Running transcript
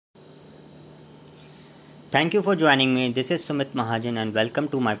Thank you for joining me. This is Sumit Mahajan and welcome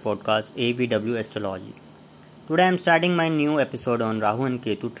to my podcast AVW Astrology. Today I am starting my new episode on Rahu and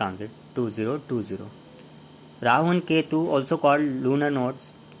Ketu transit 2020. Rahu and Ketu, also called lunar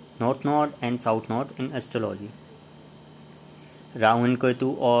nodes, north node and south node in astrology. Rahu and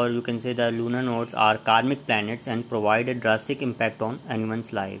Ketu, or you can say the lunar nodes, are karmic planets and provide a drastic impact on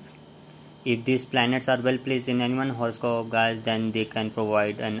anyone's life. If these planets are well placed in anyone's horoscope, guys, then they can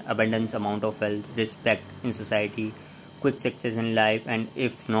provide an abundance amount of wealth, respect in society, quick success in life, and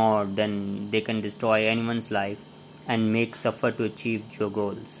if not, then they can destroy anyone's life and make suffer to achieve your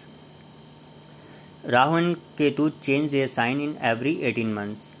goals. Rahu and Ketu change their sign in every 18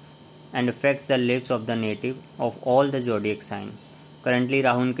 months and affects the lives of the native of all the zodiac sign. Currently,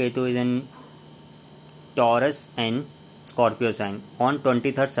 Rahu and Ketu is in Taurus and Scorpio sign on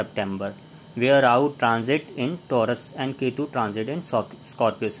 23rd September, where Rahu transit in Taurus and Ketu transit in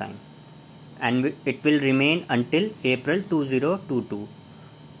Scorpio sign, and it will remain until April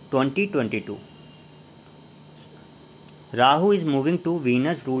 2022. Rahu is moving to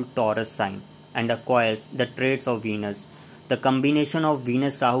Venus ruled Taurus sign and acquires the traits of Venus. The combination of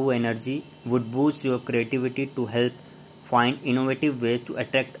Venus Rahu energy would boost your creativity to help find innovative ways to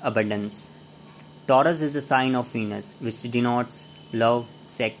attract abundance. Taurus is a sign of Venus, which denotes love,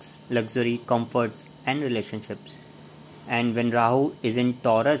 sex, luxury, comforts, and relationships. And when Rahu is in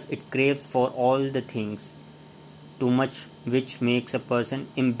Taurus, it craves for all the things too much, which makes a person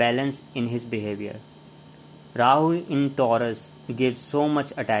imbalanced in his behavior. Rahu in Taurus gives so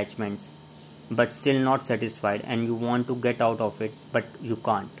much attachments, but still not satisfied, and you want to get out of it, but you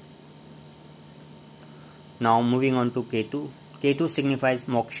can't. Now moving on to Ketu. Ketu signifies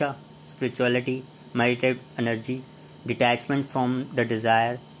moksha, spirituality, meditative energy, detachment from the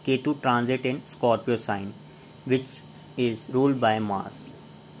desire. Ketu transit in Scorpio sign, which is ruled by Mars,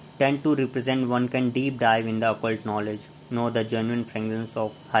 tend to represent one can deep dive in the occult knowledge, know the genuine fragrance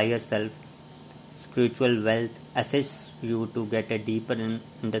of higher self. Spiritual wealth assists you to get a deeper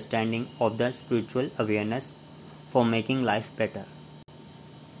understanding of the spiritual awareness for making life better.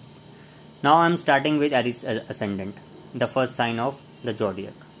 Now I am starting with Aries Ascendant, the first sign of the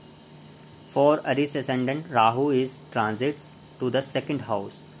zodiac. For Aries Ascendant, Rahu is transits to the second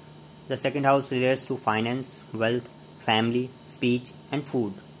house. The second house relates to finance, wealth, family, speech, and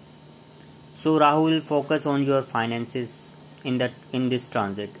food. So Rahu will focus on your finances in this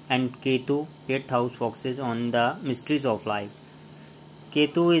transit, and Ketu, 8th house, focuses on the mysteries of life.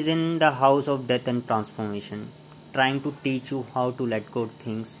 Ketu is in the house of death and transformation, trying to teach you how to let go of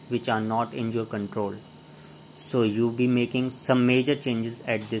things which are not in your control. So you'll be making some major changes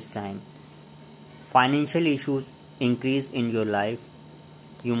at this time. Financial issues increase in your life.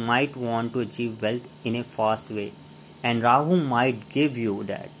 You might want to achieve wealth in a fast way, and Rahu might give you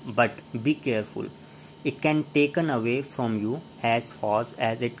that, but be careful. It can be taken away from you as fast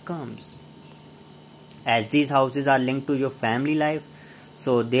as it comes. As these houses are linked to your family life,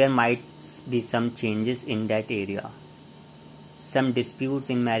 so there might be some changes in that area. Some disputes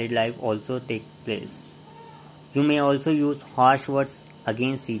in married life also take place. You may also use harsh words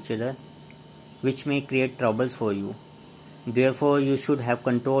against each other, which may create troubles for you. Therefore, you should have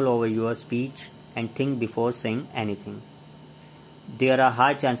control over your speech and think before saying anything. There are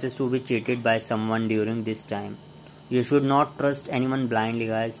high chances to be cheated by someone during this time. You should not trust anyone blindly,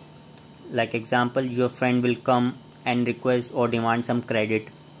 guys. Like example, your friend will come and request or demand some credit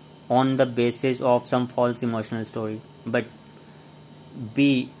on the basis of some false emotional story. But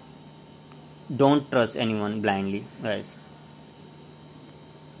don't trust anyone blindly, guys.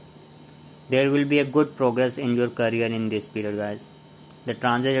 There will be a good progress in your career in this period, guys. The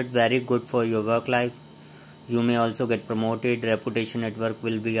transit is very good for your work life. You may also get promoted. Reputation at work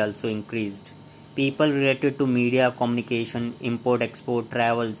will be also increased. People related to media, communication, import, export,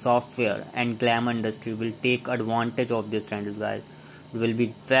 travel, software, and glamour industry will take advantage of this transit, guys. It will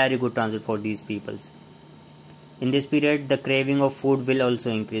be very good transit for these peoples. In this period, the craving of food will also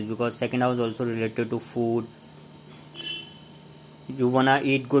increase because second house also related to food. You wanna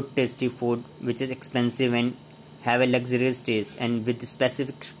eat good tasty food which is expensive and have a luxurious taste and with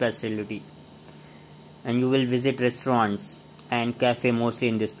specific specialty, and you will visit restaurants and cafe mostly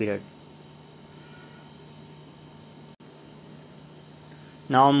in this period.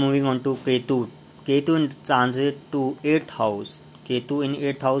 Now moving on to Ketu. Ketu in transit to 8th house. Ketu in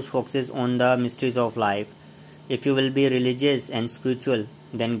 8th house focuses on the mysteries of life. If you will be religious and spiritual,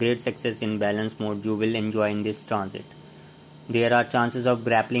 then great success in balance mode you will enjoy in this transit. There are chances of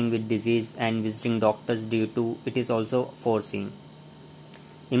grappling with disease and visiting doctors due to it is also foreseen.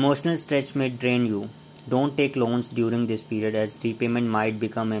 Emotional stretch may drain you. Don't take loans during this period as repayment might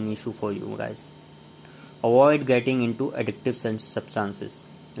become an issue for you guys. Avoid getting into addictive substances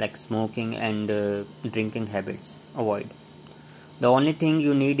like smoking and drinking habits. Avoid. The only thing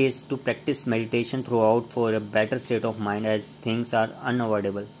you need is to practice meditation throughout for a better state of mind, as things are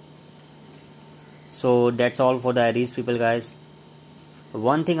unavoidable. So that's all for the Aries people, guys.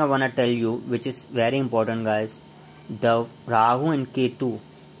 One thing I wanna tell you, which is very important, guys, the Rahu and Ketu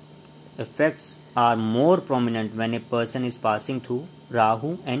effects are more prominent when a person is passing through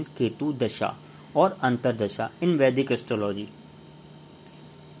Rahu and Ketu Dasha or Antardasha in Vedic astrology.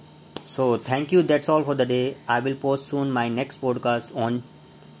 So thank you, that's all for the day. I will post soon my next podcast on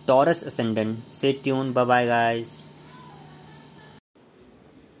Taurus Ascendant. Stay tuned, bye bye guys.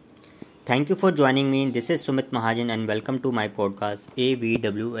 Thank you for joining me. This is Sumit Mahajan and welcome to my podcast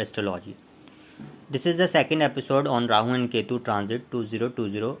AVW Astrology. This is the second episode on Rahu and Ketu transit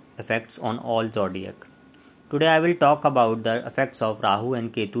 2020 effects on all zodiac. Today I will talk about the effects of Rahu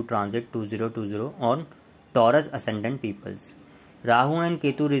and Ketu transit 2020 on Taurus Ascendant peoples. Rahu and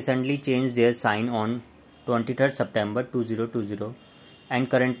Ketu recently changed their sign on 23rd September 2020 and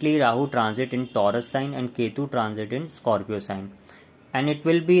currently Rahu transit in Taurus sign and Ketu transit in Scorpio sign, and it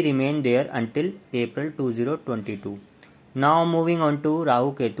will be remain there until April 2022. Now moving on to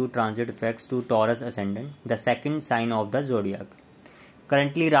Rahu Ketu transit effects to Taurus Ascendant, the second sign of the zodiac.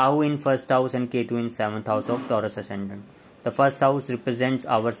 Currently Rahu in first house and Ketu in seventh house of Taurus Ascendant. The first house represents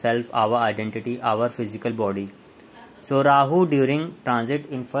our self, our identity, our physical body. So Rahu during transit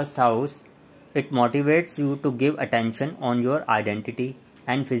in first house, it motivates you to give attention on your identity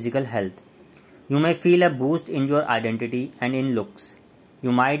and physical health. You may feel a boost in your identity and in looks.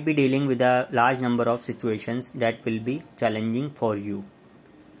 You might be dealing with a large number of situations that will be challenging for you.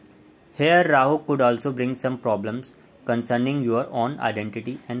 Here Rahu could also bring some problems concerning your own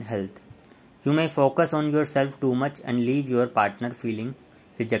identity and health. You may focus on yourself too much and leave your partner feeling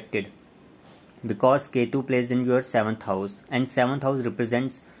rejected, because Ketu plays in your 7th house and 7th house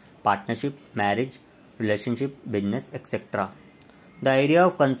represents partnership, marriage, relationship, business, etc. The area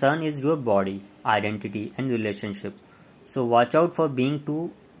of concern is your body, identity and relationship. So watch out for being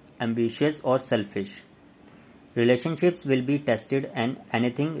too ambitious or selfish. Relationships will be tested and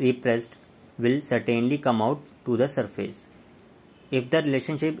anything repressed will certainly come out to the surface. If the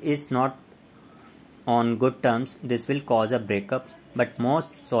relationship is not on good terms, this will cause a breakup, but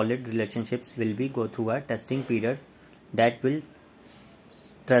most solid relationships will go through a testing period that will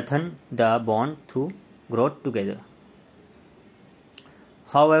strengthen the bond through growth together.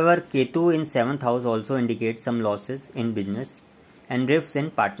 However, Ketu in 7th house also indicates some losses in business and rifts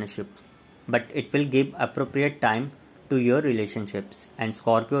in partnership, but it will give appropriate time to your relationships. And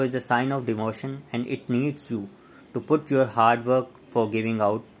Scorpio is a sign of devotion and it needs you to put your hard work for giving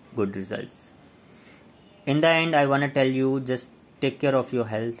out good results. In the end, I want to tell you, just take care of your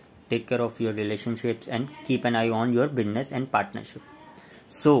health, take care of your relationships and keep an eye on your business and partnership.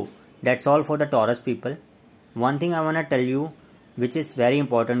 So that's all for the Taurus people. One thing I want to tell you, which is very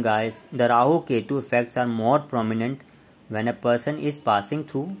important guys, the Rahu Ketu effects are more prominent when a person is passing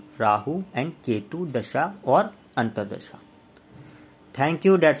through Rahu and Ketu Dasha or Antardasha. Thank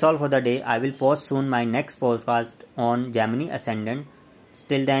you, that's all for the day. I will post soon my next podcast on Gemini Ascendant.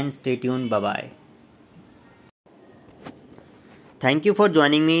 Till then, stay tuned, bye bye. Thank you for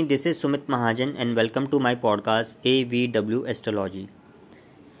joining me. This is Sumit Mahajan and welcome to my podcast AVW Astrology.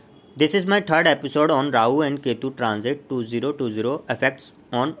 This is my third episode on Rahu and Ketu transit 2020 effects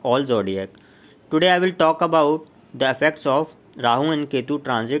on all zodiac. Today I will talk about the effects of Rahu and Ketu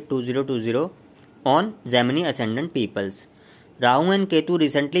transit 2020 on Gemini Ascendant peoples. Rahu and Ketu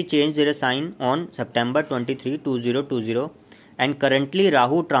recently changed their sign on September 23, 2020 and currently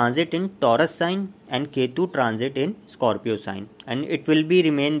Rahu transit in Taurus sign and Ketu transit in Scorpio sign, and it will be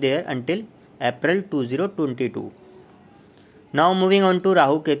remain there until April 2022. Now moving on to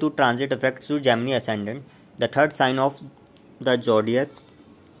Rahu Ketu transit effects to Gemini Ascendant, the third sign of the zodiac.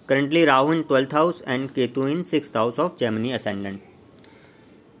 Currently Rahu in 12th house and Ketu in 6th house of Gemini Ascendant.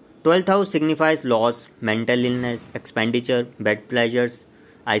 12th house signifies loss, mental illness, expenditure, bad pleasures,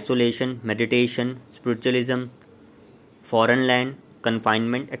 isolation, meditation, spiritualism, foreign land,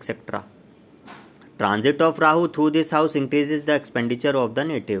 confinement, etc. Transit of Rahu through this house increases the expenditure of the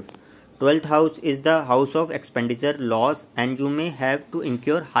native. 12th house is the house of expenditure, loss, and you may have to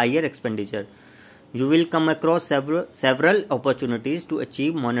incur higher expenditure. You will come across several opportunities to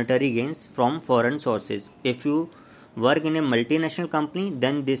achieve monetary gains from foreign sources. If you work in a multinational company,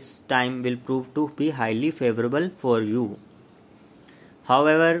 then this time will prove to be highly favorable for you.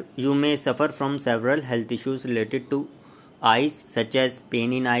 However, you may suffer from several health issues related to eyes, such as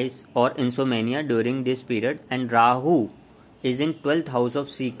pain in eyes or insomnia during this period, and Rahu is in 12th house of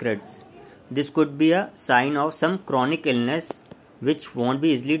secrets. This could be a sign of some chronic illness which won't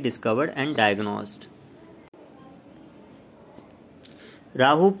be easily discovered and diagnosed.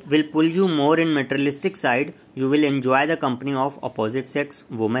 Rahu will pull you more in materialistic side. You will enjoy the company of opposite sex,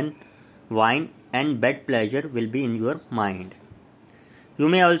 women, wine and bed pleasure will be in your mind. You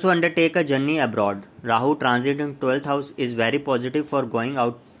may also undertake a journey abroad. Rahu transit in 12th house is very positive for going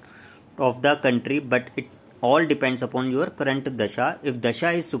out of the country, but it all depends upon your current dasha. If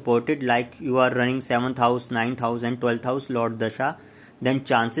dasha is supported, like you are running 7th house, 9th house and 12th house Lord dasha, then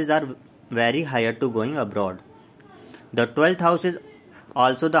chances are very higher to going abroad. The 12th house is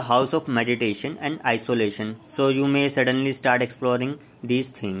also the house of meditation and isolation, so you may suddenly start exploring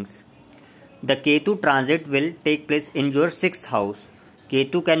these things. The Ketu transit will take place in your 6th house.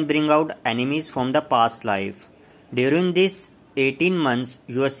 Ketu can bring out enemies from the past life. During these 18 months,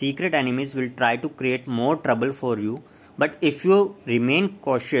 your secret enemies will try to create more trouble for you, but if you remain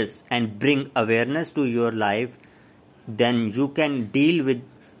cautious and bring awareness to your life, then you can deal with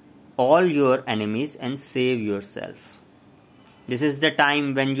all your enemies and save yourself. This is the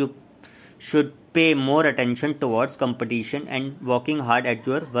time when you should pay more attention towards competition and working hard at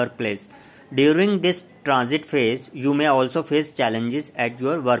your workplace. During this transit phase, you may also face challenges at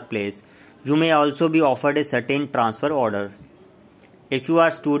your workplace. You may also be offered a certain transfer order. If you are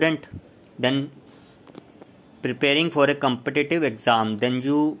a student, then preparing for a competitive exam, then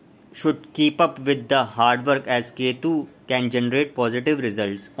you should keep up with the hard work, as Ketu can generate positive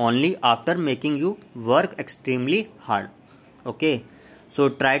results only after making you work extremely hard. Okay, so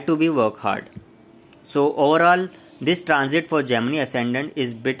try to be work hard. So overall, this transit for Gemini ascendant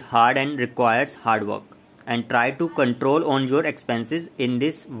is bit hard and requires hard work, and try to control on your expenses in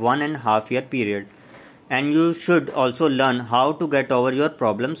this 1.5 year period. And you should also learn how to get over your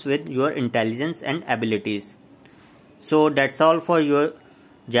problems with your intelligence and abilities. So that's all for your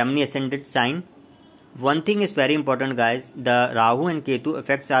Gemini ascendant sign. One thing is very important, guys. The Rahu and Ketu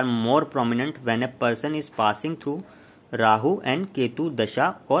effects are more prominent when a person is passing through Rahu and Ketu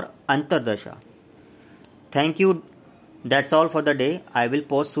dasha or Antardasha. Thank you. That's all for the day. I will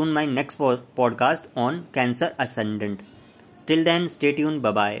post soon my next podcast on Cancer ascendant. Till then, stay tuned.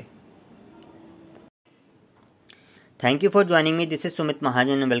 Bye bye. Thank you for joining me. This is Sumit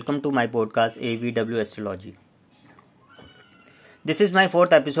Mahajan and welcome to my podcast AVW Astrology. This is my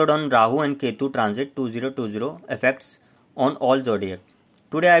 4th episode on Rahu and Ketu transit 2020 effects on all zodiac.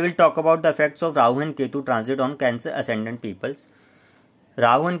 Today I will talk about the effects of Rahu and Ketu transit on Cancer ascendant peoples.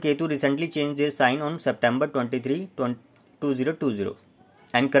 Rahu and Ketu recently changed their sign on September 23, 2020.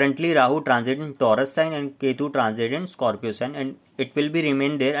 And currently Rahu transit in Taurus sign and Ketu transit in Scorpio sign, and it will be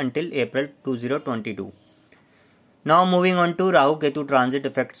remain there until April 2022. Now moving on to Rahu Ketu transit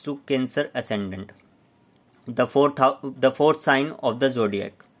effects to Cancer ascendant, the fourth sign of the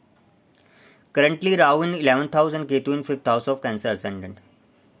zodiac. Currently Rahu in 11th house and Ketu in 5th house of Cancer ascendant.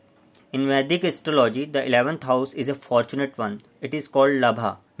 In Vedic astrology, the 11th house is a fortunate one. It is called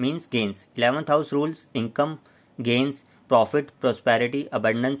Labha, means gains. 11th house rules income, gains, profit, prosperity,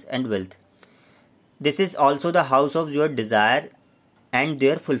 abundance and wealth. This is also the house of your desire and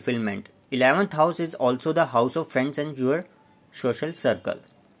their fulfillment. 11th house is also the house of friends and your social circle.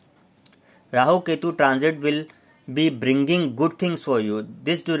 Rahu Ketu transit will be bringing good things for you.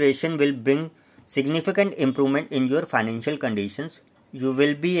 This duration will bring significant improvement in your financial conditions. You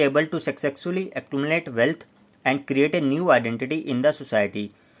will be able to successfully accumulate wealth and create a new identity in the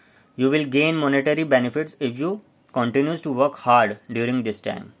society. You will gain monetary benefits if you continue to work hard during this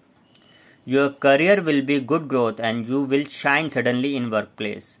time. Your career will be good growth and you will shine suddenly in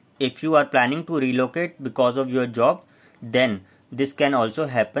workplace. If you are planning to relocate because of your job, then this can also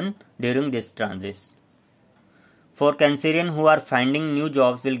happen during this transit. For Cancerian who are finding new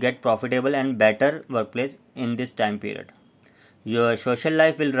jobs will get profitable and better workplace in this time period. Your social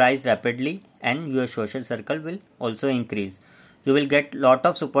life will rise rapidly and your social circle will also increase. You will get lot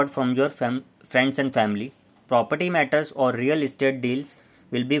of support from your friends and family. Property matters or real estate deals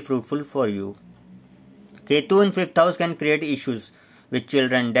will be fruitful for you. Ketu in 5th house can create issues with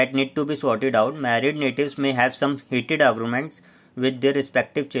children that need to be sorted out. Married natives may have some heated arguments with their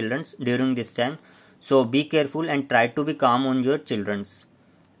respective children during this time. So be careful and try to be calm on your children's.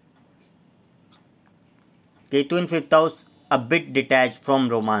 Ketu in 5th house, a bit detached from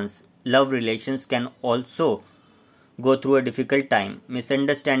romance. Love relations can also go through a difficult time.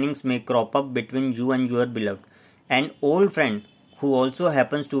 Misunderstandings may crop up between you and your beloved. An old friend who also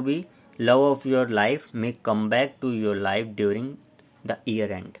happens to be love of your life may come back to your life during the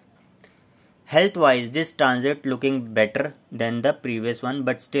year end. Health wise, this transit looking better than the previous one,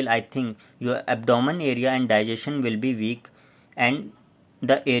 but still I think your abdomen area and digestion will be weak and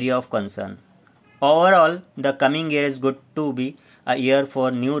the area of concern. Overall, the coming year is good to be a year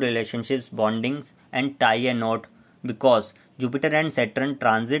for new relationships, bondings, and tie a knot because Jupiter and Saturn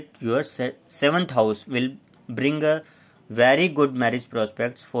transit your seventh house will bring a very good marriage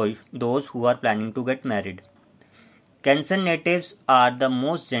prospects for those who are planning to get married. Cancer natives are the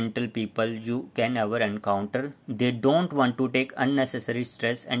most gentle people you can ever encounter. They don't want to take unnecessary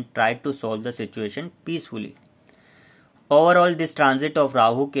stress and try to solve the situation peacefully. Overall, this transit of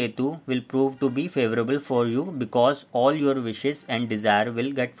Rahu Ketu will prove to be favorable for you because all your wishes and desire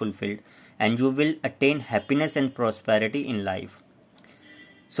will get fulfilled and you will attain happiness and prosperity in life.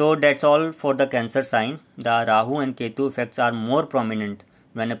 So that's all for the Cancer sign. The Rahu and Ketu effects are more prominent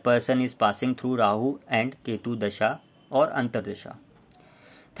when a person is passing through Rahu and Ketu Dasha or Antardasha.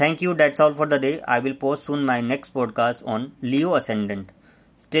 Thank you. That's all for the day. I will post soon my next podcast on Leo Ascendant.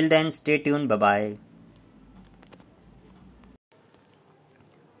 Till then, stay tuned. Bye-bye.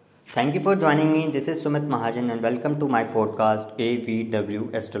 Thank you for joining me. This is Sumit Mahajan and welcome to my podcast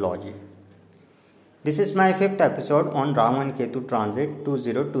AVW Astrology. This is my fifth episode on Rahu and Ketu transit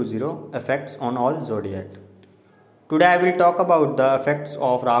 2020 effects on all zodiac. Today I will talk about the effects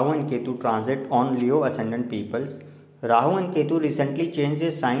of Rahu and Ketu transit on Leo ascendant peoples. Rahu and Ketu recently changed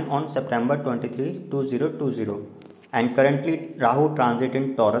their sign on September 23, 2020 and currently Rahu transit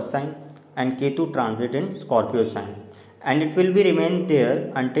in Taurus sign and Ketu transit in Scorpio sign. And it will be remain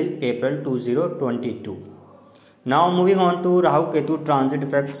there until April 2022. Now moving on to Rahu Ketu transit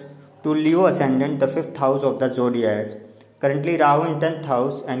effects to Leo ascendant, the 5th house of the zodiac. Currently Rahu in 10th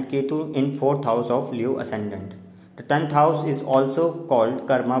house and Ketu in 4th house of Leo ascendant. The 10th house is also called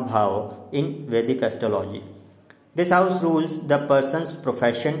Karma Bhava in Vedic astrology. This house rules the person's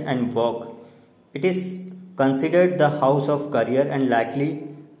profession and work. It is considered the house of career and likely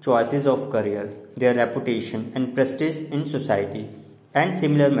choices of career, their reputation and prestige in society, and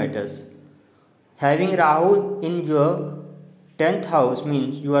similar matters. Having Rahu in your 10th house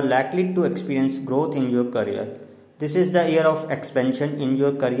means you are likely to experience growth in your career. This is the year of expansion in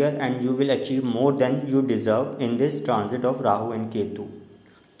your career and you will achieve more than you deserve in this transit of Rahu and Ketu.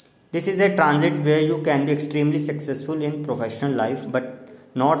 This is a transit where you can be extremely successful in professional life but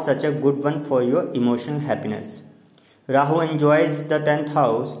not such a good one for your emotional happiness. Rahu enjoys the 10th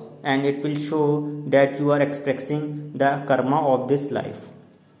house and it will show that you are expressing the karma of this life.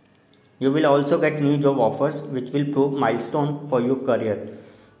 You will also get new job offers which will prove milestone for your career.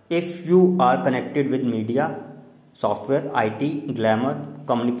 If you are connected with media, software, IT, glamour,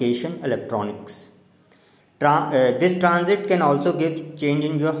 communication, electronics. This transit can also give change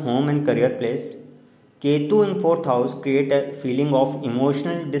in your home and career place. Ketu in 4th house create a feeling of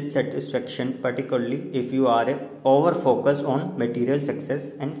emotional dissatisfaction, particularly if you are over focused on material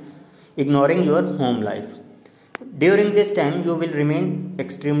success and ignoring your home life. During this time, you will remain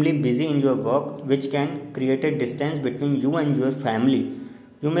extremely busy in your work, which can create a distance between you and your family.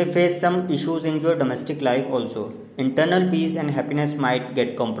 You may face some issues in your domestic life also. Internal peace and happiness might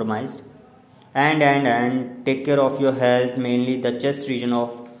get compromised. And take care of your health, mainly the chest region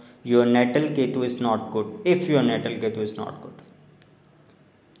of your natal Ketu is not good. If your natal Ketu is not good.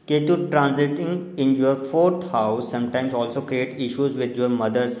 Ketu transiting in your 4th house sometimes also create issues with your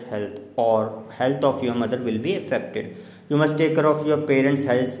mother's health or health of your mother will be affected. You must take care of your parents'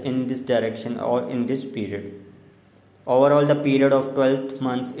 health in this direction or in this period. Overall, the period of 12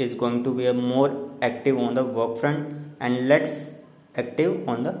 months is going to be a more active on the work front and less active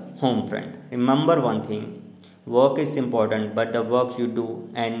on the home front. Remember one thing. Work is important, but the work you do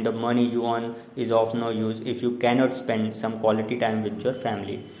and the money you earn is of no use if you cannot spend some quality time with your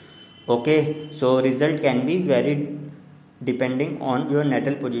family. Okay, so result can be varied depending on your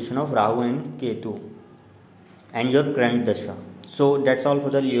natal position of Rahu and Ketu and your current dasha. So that's all for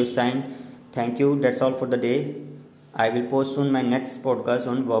the Leo sign. Thank you. That's all for the day. I will post soon my next podcast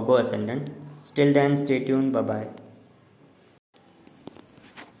on Virgo ascendant. Till then, stay tuned. Bye bye.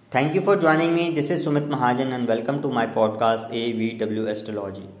 Thank you for joining me. This is Sumit Mahajan and welcome to my podcast AVW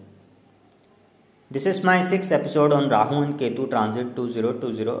Astrology. This is my 6th episode on Rahu and Ketu transit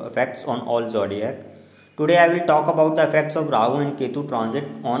 2020 effects on all zodiac. Today I will talk about the effects of Rahu and Ketu transit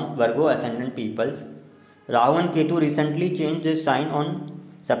on Virgo ascendant peoples. Rahu and Ketu recently changed their sign on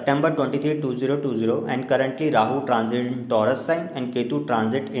September 23, 2020 and currently Rahu transit in Taurus sign and Ketu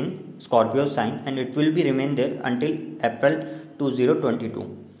transit in Scorpio sign and it will be remain there until April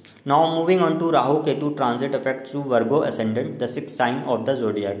 2022. Now moving on to Rahu Ketu transit effects to Virgo ascendant, the 6th sign of the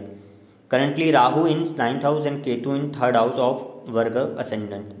zodiac. Currently Rahu in 9th house and Ketu in 3rd house of Virgo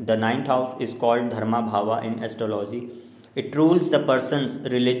ascendant. The 9th house is called Dharma Bhava in astrology. It rules the person's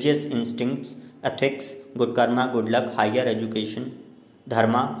religious instincts, ethics, good karma, good luck, higher education,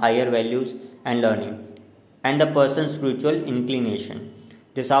 dharma, higher values, and learning, and the person's spiritual inclination.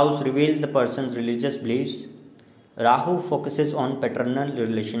 This house reveals the person's religious beliefs. Rahu focuses on paternal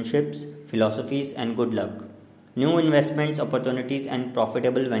relationships, philosophies, and good luck. New investments, opportunities, and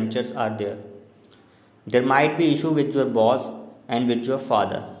profitable ventures are there. There might be issue with your boss and with your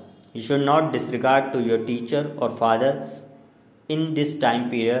father. You should not disregard to your teacher or father in this time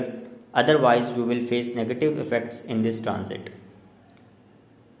period, otherwise you will face negative effects in this transit.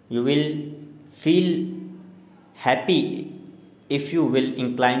 You will feel happy if you will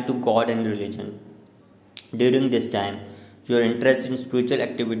incline to God and religion. During this time, your interest in spiritual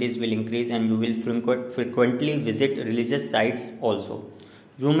activities will increase and you will frequently visit religious sites also.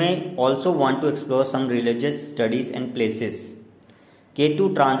 You may also want to explore some religious studies and places.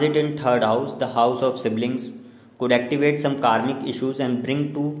 Ketu transit in third house, the house of siblings, could activate some karmic issues and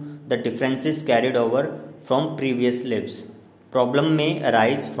bring to the differences carried over from previous lives. Problem may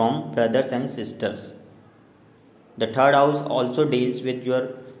arise from brothers and sisters. The third house also deals with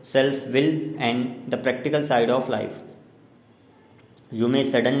your self-will and the practical side of life. You may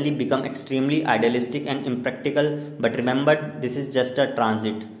suddenly become extremely idealistic and impractical, but remember, this is just a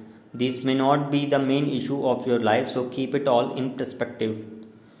transit. This may not be the main issue of your life, so keep it all in perspective.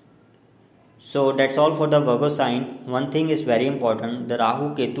 So that's all for the Virgo sign. One thing is very important, the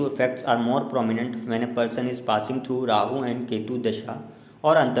Rahu Ketu effects are more prominent when a person is passing through Rahu and Ketu Dasha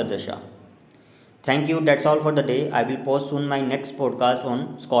or Antardasha. Thank you, that's all for the day. I will post soon my next podcast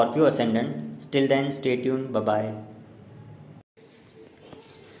on Scorpio Ascendant. Till then, stay tuned. Bye-bye.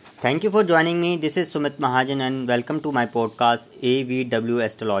 Thank you for joining me. This is Sumit Mahajan and welcome to my podcast AVW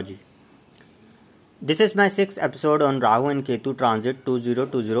Astrology. This is my 6th episode on Rahu and Ketu transit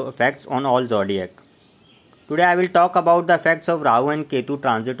 2020 effects on all zodiac. Today I will talk about the effects of Rahu and Ketu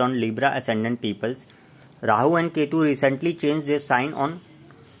transit on Libra ascendant peoples. Rahu and Ketu recently changed their sign on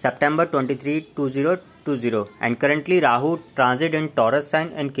September 23, 2020 and currently Rahu transit in Taurus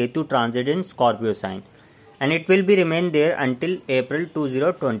sign and Ketu transit in Scorpio sign. And it will be remain there until April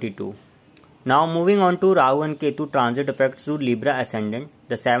 2022. Now moving on to Rahu and Ketu transit effects to Libra ascendant,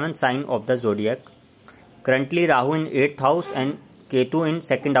 the 7th sign of the zodiac. Currently Rahu in 8th house and Ketu in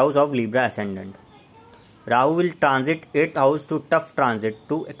 2nd house of Libra ascendant. Rahu will transit 8th house to tough transit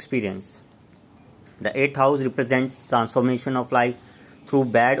to experience. The 8th house represents transformation of life through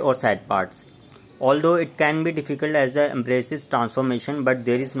bad or sad parts. Although it can be difficult as the embraces transformation, but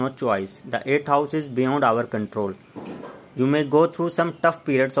there is no choice. The 8th house is beyond our control. You may go through some tough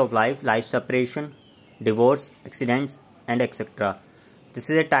periods of life separation, divorce, accidents, and etc. This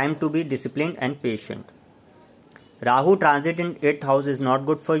is a time to be disciplined and patient. Rahu transit in 8th house is not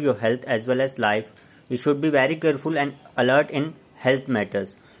good for your health as well as life. You should be very careful and alert in health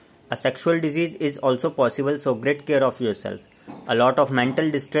matters. A sexual disease is also possible, so great care of yourself. A lot of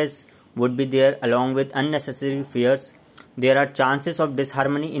mental distress would be there along with unnecessary fears. There are chances of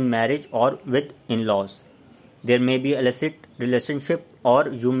disharmony in marriage or with in-laws. There may be illicit relationship or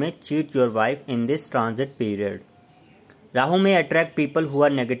you may cheat your wife in this transit period. Rahu may attract people who are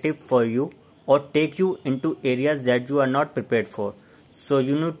negative for you or take you into areas that you are not prepared for. So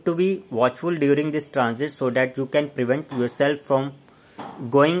you need to be watchful during this transit so that you can prevent yourself from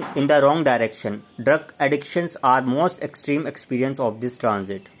going in the wrong direction. Drug addictions are most extreme experience of this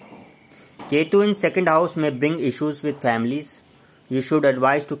transit. Ketu in 2nd house may bring issues with families. You should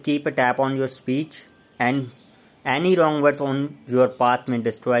advise to keep a tap on your speech, and any wrong words on your path may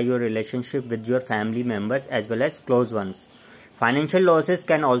destroy your relationship with your family members as well as close ones. Financial losses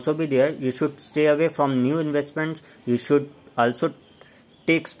can also be there. You should stay away from new investments. You should also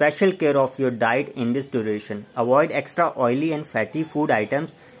take special care of your diet in this duration. Avoid extra oily and fatty food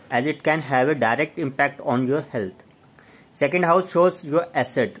items as it can have a direct impact on your health. 2nd house shows your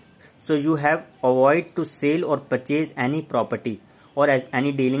asset. So you have avoid to sell or purchase any property or as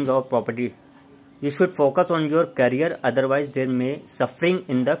any dealings of property. You should focus on your career, otherwise there may suffering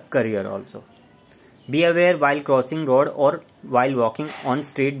in the career also. Be aware while crossing road or while walking on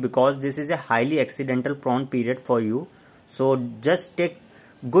street because this is a highly accidental prone period for you. So just take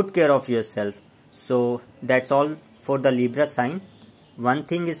good care of yourself. So that's all for the Libra sign. One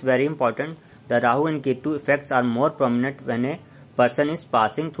thing is very important, the Rahu and Ketu effects are more prominent when a person is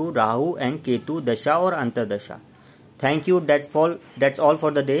passing through Rahu and Ketu Dasha or Antardasha. Thank you, that's all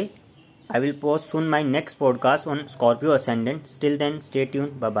for the day. I will post soon my next podcast on Scorpio Ascendant. Till then, stay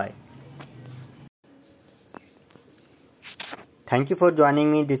tuned. Bye-bye. Thank you for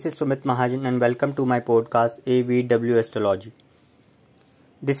joining me. This is Sumit Mahajan and welcome to my podcast AVW Astrology.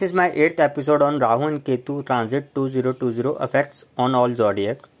 This is my 8th episode on Rahu and Ketu transit 2020 effects on all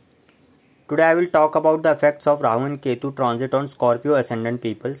zodiac. Today I will talk about the effects of Rahu and Ketu transit on Scorpio ascendant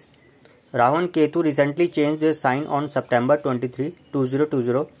peoples. Rahu and Ketu recently changed their sign on September 23,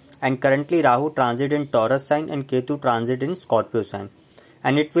 2020, and currently Rahu transit in Taurus sign and Ketu transit in Scorpio sign,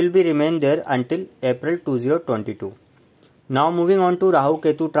 and it will be remain there until April 2022. Now moving on to Rahu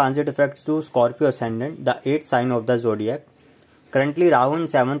Ketu transit effects to Scorpio ascendant, the 8th sign of the zodiac. Currently Rahu in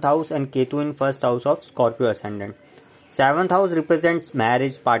 7th house and Ketu in 1st house of Scorpio ascendant. 7th house represents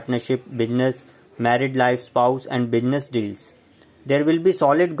marriage, partnership, business, married life, spouse and business deals. There will be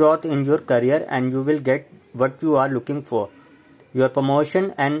solid growth in your career and you will get what you are looking for. Your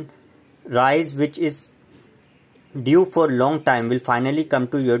promotion and rise, which is due for long time, will finally come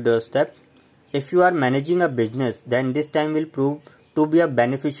to your doorstep. If you are managing a business, then this time will prove to be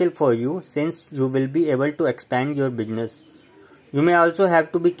beneficial for you since you will be able to expand your business. You may also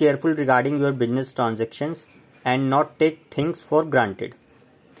have to be careful regarding your business transactions and not take things for granted.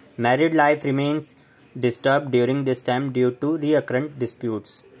 Married life remains disturbed during this time due to recurrent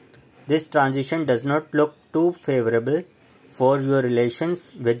disputes. This transition does not look too favorable for your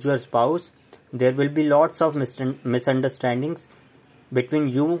relations with your spouse. There will be lots of misunderstandings between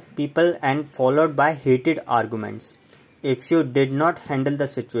you people and followed by heated arguments. If you did not handle the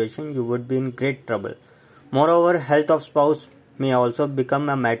situation, you would be in great trouble. Moreover, health of spouse may also become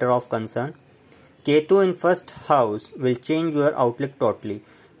a matter of concern. Ketu in 1st house will change your outlook totally.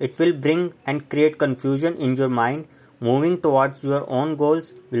 It will bring and create confusion in your mind. Moving towards your own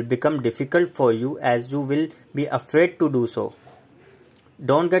goals will become difficult for you as you will be afraid to do so.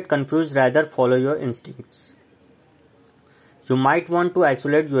 Don't get confused, rather follow your instincts. You might want to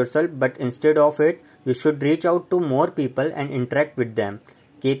isolate yourself, but instead of it, you should reach out to more people and interact with them.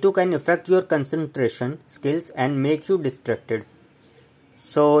 Ketu can affect your concentration skills and make you distracted.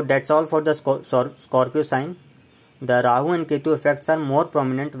 So that's all for the Scorpio sign. The Rahu and Ketu effects are more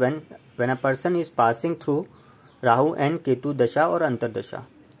prominent when a person is passing through Rahu and Ketu Dasha or Antardasha.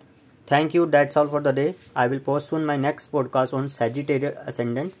 Thank you. That's all for the day. I will post soon my next podcast on Sagittarius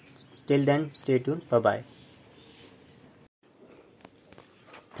Ascendant. Till then, stay tuned. Bye-bye.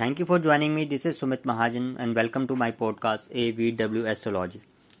 Thank you for joining me. This is Sumit Mahajan and welcome to my podcast AVW Astrology.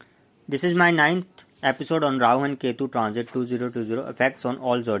 This is my 9th episode on Rahu and Ketu transit 2020 effects on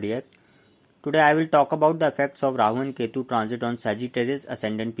all zodiac. Today I will talk about the effects of Rahu and Ketu transit on Sagittarius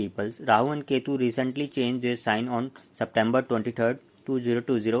ascendant peoples. Rahu and Ketu recently changed their sign on September 23rd,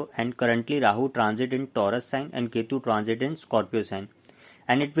 2020 and currently Rahu transit in Taurus sign and Ketu transit in Scorpio sign,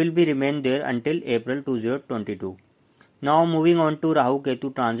 and it will be remain there until April 2022. Now moving on to Rahu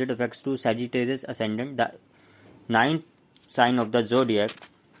Ketu transit effects to Sagittarius ascendant, the 9th sign of the zodiac.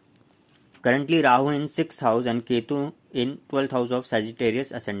 Currently Rahu in 6th house and Ketu in 12th house of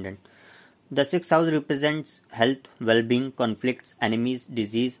Sagittarius ascendant. The 6th house represents health, well-being, conflicts, enemies,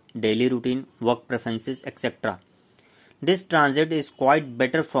 disease, daily routine, work preferences, etc. This transit is quite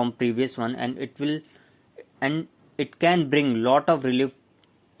better from previous one and it can bring lot of relief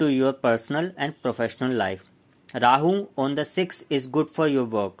to your personal and professional life. Rahu on the 6th is good for your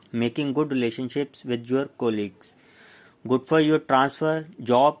work, making good relationships with your colleagues, good for your transfer,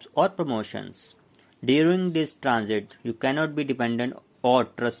 jobs or promotions. During this transit, you cannot be dependent or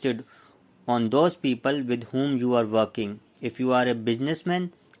trusted on those people with whom you are working. If you are a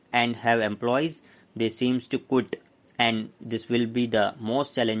businessman and have employees, they seems to quit and this will be the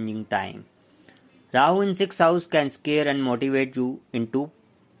most challenging time. Rahu in 6th house can scare and motivate you into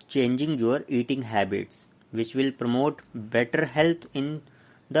changing your eating habits, which will promote better health in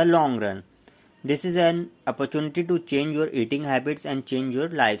the long run. This is an opportunity to change your eating habits and change your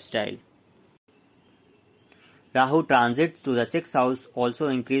lifestyle. Rahu transits to the 6th house also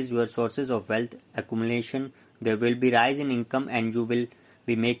increase your sources of wealth accumulation. There will be rise in income and you will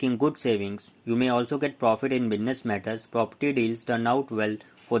be making good savings. You may also get profit in business matters. Property deals turn out well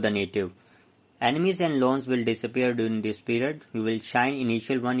for the native. Enemies and loans will disappear during this period. You will shine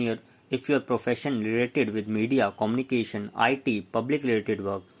initial 1 year if your profession related with media, communication, IT, public related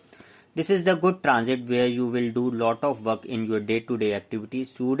work. This is the good transit where you will do lot of work in your day-to-day activities.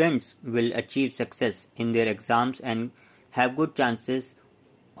 Students will achieve success in their exams and have good chances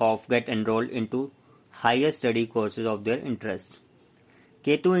of get enrolled into higher study courses of their interest.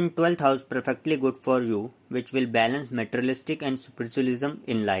 Ketu in 12th house perfectly good for you, which will balance materialistic and spiritualism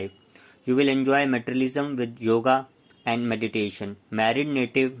in life. You will enjoy materialism with yoga and meditation. Married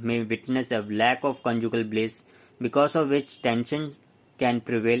native may witness a lack of conjugal bliss, because of which tension can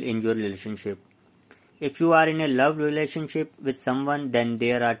prevail in your relationship. If you are in a love relationship with someone, then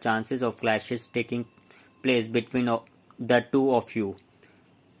there are chances of clashes taking place between the two of you.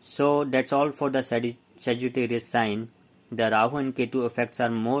 So that's all for the Sagittarius sign. The Rahu and Ketu effects are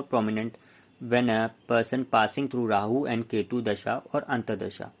more prominent when a person passing through Rahu and Ketu Dasha or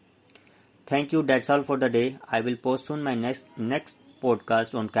Antardasha. Thank you, that's all for the day. I will post soon my next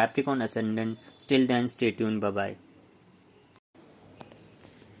podcast on Capricorn Ascendant. Till then, stay tuned. Bye-bye.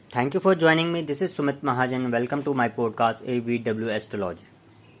 Thank you for joining me. This is Sumit Mahajan. Welcome to my podcast AVW Astrology.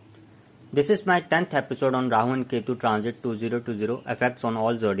 This is my 10th episode on Rahu and Ketu Transit 2020 effects on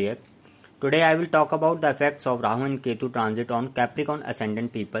all zodiac. Today I will talk about the effects of Rahu and Ketu Transit on Capricorn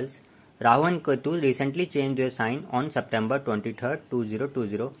Ascendant peoples. Rahu and Ketu recently changed their sign on September 23rd,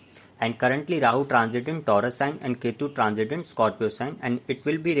 2020 and currently Rahu transit in Taurus sign and Ketu transit in Scorpio sign, and it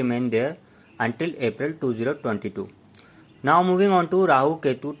will be remain there until April 2022. Now moving on to Rahu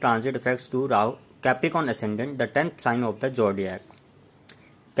Ketu transit effects to Rahu Capricorn Ascendant, the 10th sign of the zodiac.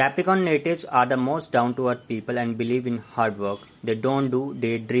 Capricorn natives are the most down-to-earth people and believe in hard work. They don't do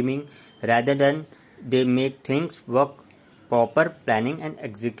daydreaming, rather than they make things work, proper planning and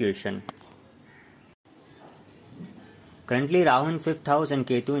execution. Currently Rahu in 5th house and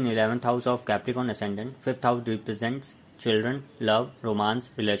Ketu in 11th house of Capricorn Ascendant. 5th house represents children, love, romance,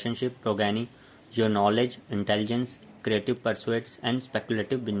 relationship, progeny, your knowledge, intelligence, creative pursuits and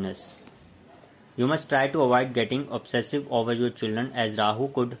speculative business. You must try to avoid getting obsessive over your children, as Rahu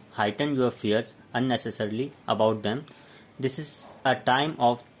could heighten your fears unnecessarily about them. This is a time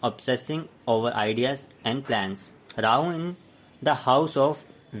of obsessing over ideas and plans. Rahu in the house of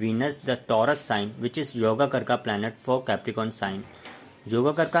Venus, the Taurus sign, which is Yogakarka planet for Capricorn sign.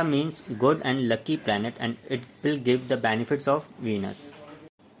 Yogakarka means good and lucky planet, and it will give the benefits of Venus.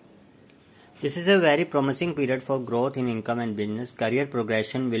 This is a very promising period for growth in income and business. Career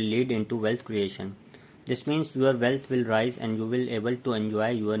progression will lead into wealth creation. This means your wealth will rise and you will be able to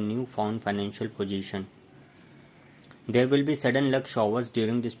enjoy your newfound financial position. There will be sudden luck showers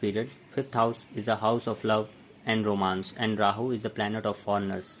during this period. 5th house is a house of love and romance, and Rahu is the planet of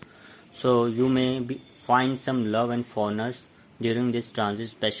foreigners. So you may find some love and foreigners during this transit,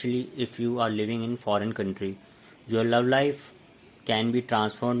 especially if you are living in foreign country. Your love life can be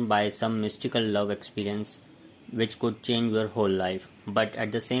transformed by some mystical love experience which could change your whole life, but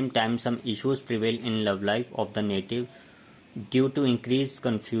at the same time some issues prevail in love life of the native. Due to increased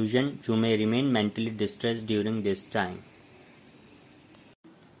confusion, you may remain mentally distressed during this time.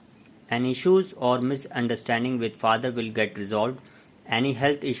 Any issues or misunderstanding with father will get resolved. Any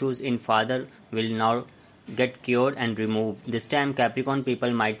health issues in father will now get cured and removed. This time Capricorn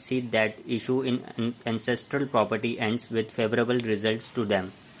people might see that issue in ancestral property ends with favorable results to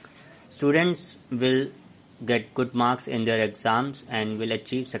them. Students will get good marks in their exams and will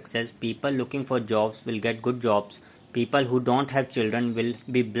achieve success. People looking for jobs will get good jobs. People who don't have children will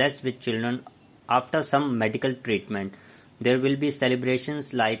be blessed with children after some medical treatment. There will be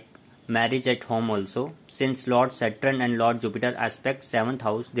celebrations like marriage at home also. Since Lord Saturn and Lord Jupiter aspect 7th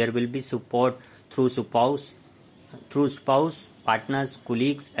house, there will be support through spouse, partners,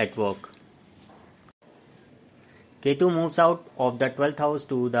 colleagues at work. Ketu moves out of the 12th house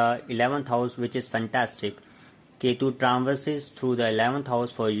to the 11th house, which is fantastic. Ketu traverses through the 11th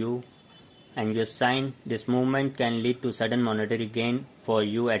house for you and your sign. This movement can lead to sudden monetary gain for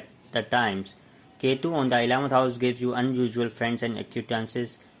you at the times. Ketu on the 11th house gives you unusual friends and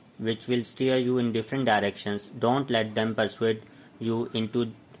acquaintances which will steer you in different directions. Don't let them persuade you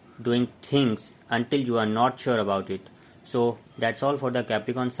into doing things until you are not sure about it. So that's all for the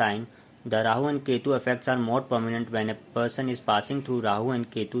Capricorn sign. The Rahu and Ketu effects are more prominent when a person is passing through Rahu and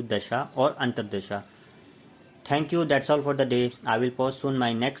Ketu Dasha or Antardasha. Thank you, that's all for the day. I will post soon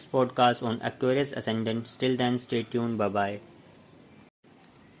my next podcast on Aquarius Ascendant. Till then, stay tuned. Bye-bye.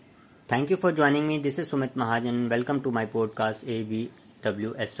 Thank you for joining me. This is Sumit Mahajan. Welcome to my podcast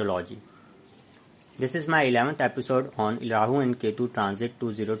AVW Astrology. This is my 11th episode on Rahu and Ketu Transit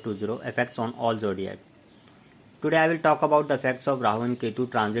 2020 effects on all zodiac. Today I will talk about the effects of Rahu and Ketu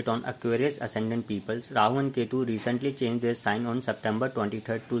transit on Aquarius Ascendant peoples. Rahu and Ketu recently changed their sign on September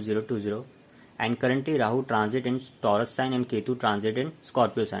 23rd, 2020 and currently Rahu transit in Taurus sign and Ketu transit in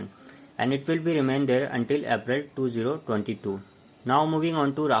Scorpio sign, and it will be remain there until April 2022. Now moving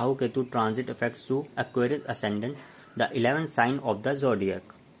on to Rahu Ketu transit effects to Aquarius Ascendant, the 11th sign of the zodiac.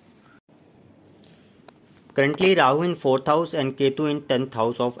 Currently Rahu in 4th house and Ketu in 10th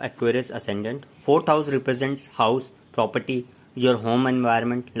house of Aquarius Ascendant. 4th house represents house, property, your home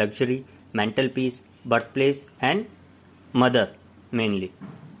environment, luxury, mental peace, birthplace and mother mainly.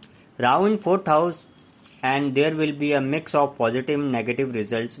 Rahu in 4th house, and there will be a mix of positive and negative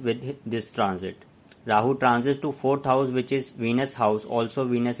results with this transit. Rahu transits to 4th house, which is Venus house. Also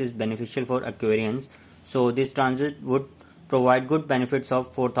Venus is beneficial for Aquarians. So this transit would provide good benefits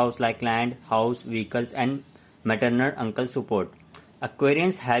of 4th house like land, house, vehicles and maternal uncle support.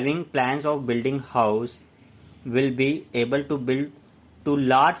 Aquarians having plans of building house will be able to build to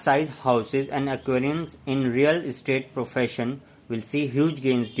large size houses, and Aquarians in real estate profession will see huge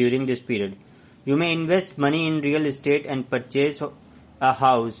gains during this period. You may invest money in real estate and purchase a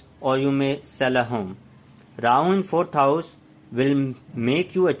house, or you may sell a home. Rahu in 4th house will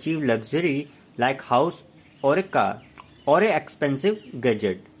make you achieve luxury like house or a car or a expensive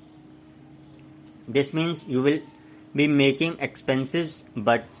gadget. This means you will be making expenses,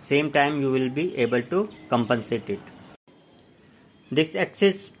 but same time you will be able to compensate it. This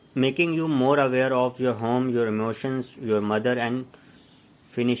axis making you more aware of your home, your emotions, your mother, and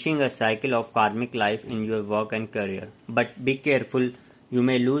finishing a cycle of karmic life in your work and career. But be careful, you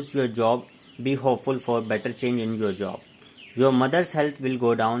may lose your job. Be hopeful for better change in your job. Your mother's health will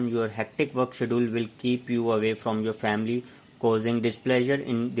go down. Your hectic work schedule will keep you away from your family, causing displeasure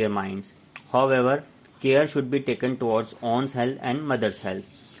in their minds. However, care should be taken towards one's health and mother's health.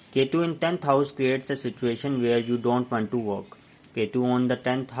 Ketu in 10th house creates a situation where you don't want to work. Ketu on the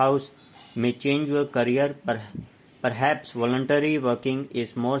 10th house may change your career. Perhaps voluntary working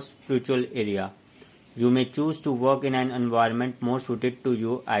is more spiritual area. You may choose to work in an environment more suited to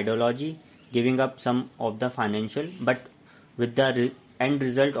your ideology, giving up some of the financial, but with the end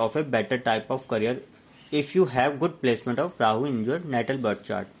result of a better type of career if you have good placement of Rahu in your natal birth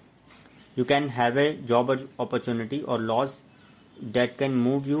chart. You can have a job opportunity or loss that can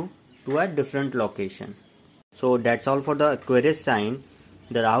move you to a different location. So that's all for the Aquarius sign.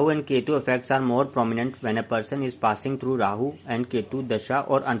 The Rahu and Ketu effects are more prominent when a person is passing through Rahu and Ketu Dasha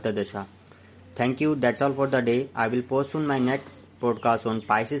or Antardasha. Thank you. That's all for the day. I will post soon my next podcast on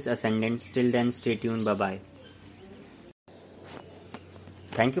Pisces Ascendant. Till then, stay tuned. Bye-bye.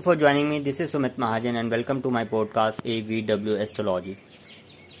 Thank you for joining me. This is Sumit Mahajan and welcome to my podcast AVW Astrology.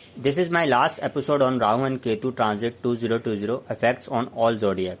 This is my last episode on Rahu and Ketu Transit 2020 effects on all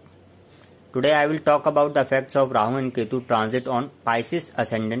zodiac. Today I will talk about the effects of Rahu and Ketu transit on Pisces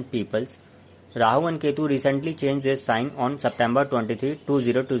Ascendant peoples. Rahu and Ketu recently changed their sign on September 23,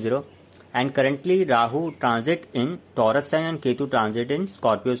 2020, and currently Rahu transit in Taurus sign and Ketu transit in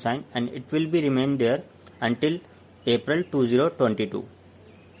Scorpio sign, and it will be remain there until April 2022.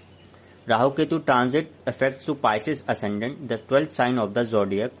 Rahu Ketu transit affects to Pisces Ascendant, the 12th sign of the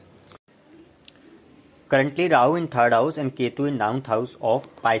zodiac. Currently Rahu in 3rd house and Ketu in 9th house of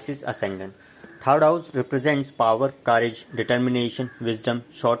Pisces Ascendant. 3rd house represents power, courage, determination, wisdom,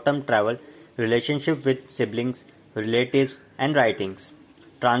 short-term travel, relationship with siblings, relatives, and writings.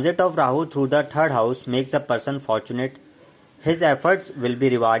 Transit of Rahu through the 3rd house makes the person fortunate. His efforts will be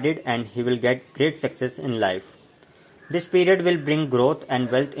rewarded and he will get great success in life. This period will bring growth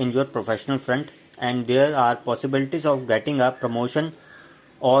and wealth in your professional front, and there are possibilities of getting a promotion,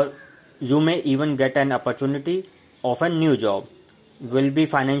 or you may even get an opportunity of a new job. Will be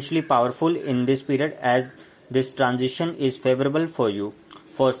financially powerful in this period as this transition is favorable for you.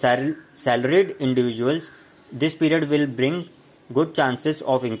 For salaried individuals, this period will bring good chances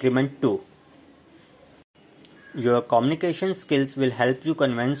of increment too. Your communication skills will help you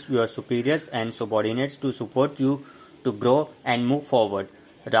convince your superiors and subordinates to support you to grow and move forward.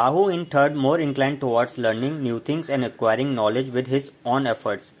 Rahu in 3rd more inclined towards learning new things and acquiring knowledge with his own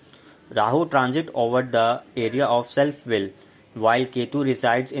efforts. Rahu transit over the area of self-will, while Ketu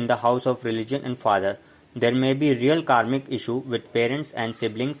resides in the house of religion and father. There may be real karmic issue with parents and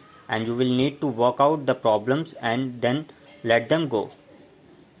siblings, and you will need to work out the problems and then let them go.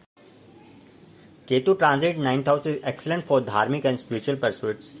 Ketu transit 9th house is excellent for dharmic and spiritual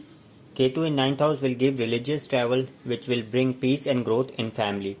pursuits. Ketu in 9th house will give religious travel, which will bring peace and growth in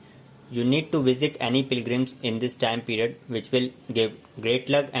family. You need to visit any pilgrims in this time period, which will give great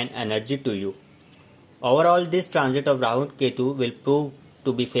luck and energy to you. Overall, this transit of Rahu and Ketu will prove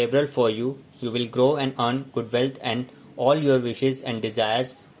to be favorable for you. You will grow and earn good wealth, and all your wishes and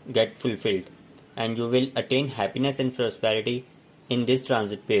desires get fulfilled, and you will attain happiness and prosperity in this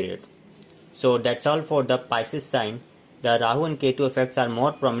transit period. So that's all for the Pisces sign. The Rahu and Ketu effects are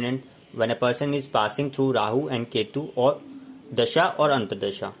more prominent when a person is passing through Rahu and Ketu or Dasha or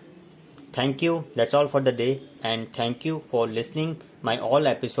Antardasha. Thank you. That's all for the day, and thank you for listening my all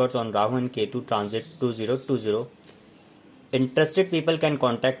episodes on Rahu and Ketu transit 2020. Interested people can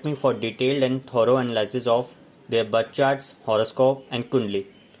contact me for detailed and thorough analysis of their birth charts, horoscope, and Kundli.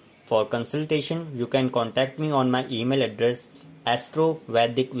 For consultation, you can contact me on my email address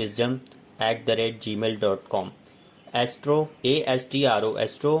astrovedicwisdom@gmail.com. Astro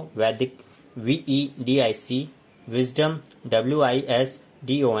Vedic VEDIC Wisdom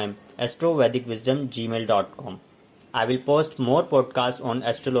WISDOM astrovedic-wisdom@gmail.com. I will post more podcasts on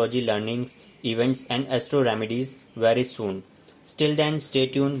astrology learnings, events, and astro remedies very soon. Till then, stay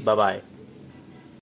tuned. Bye bye.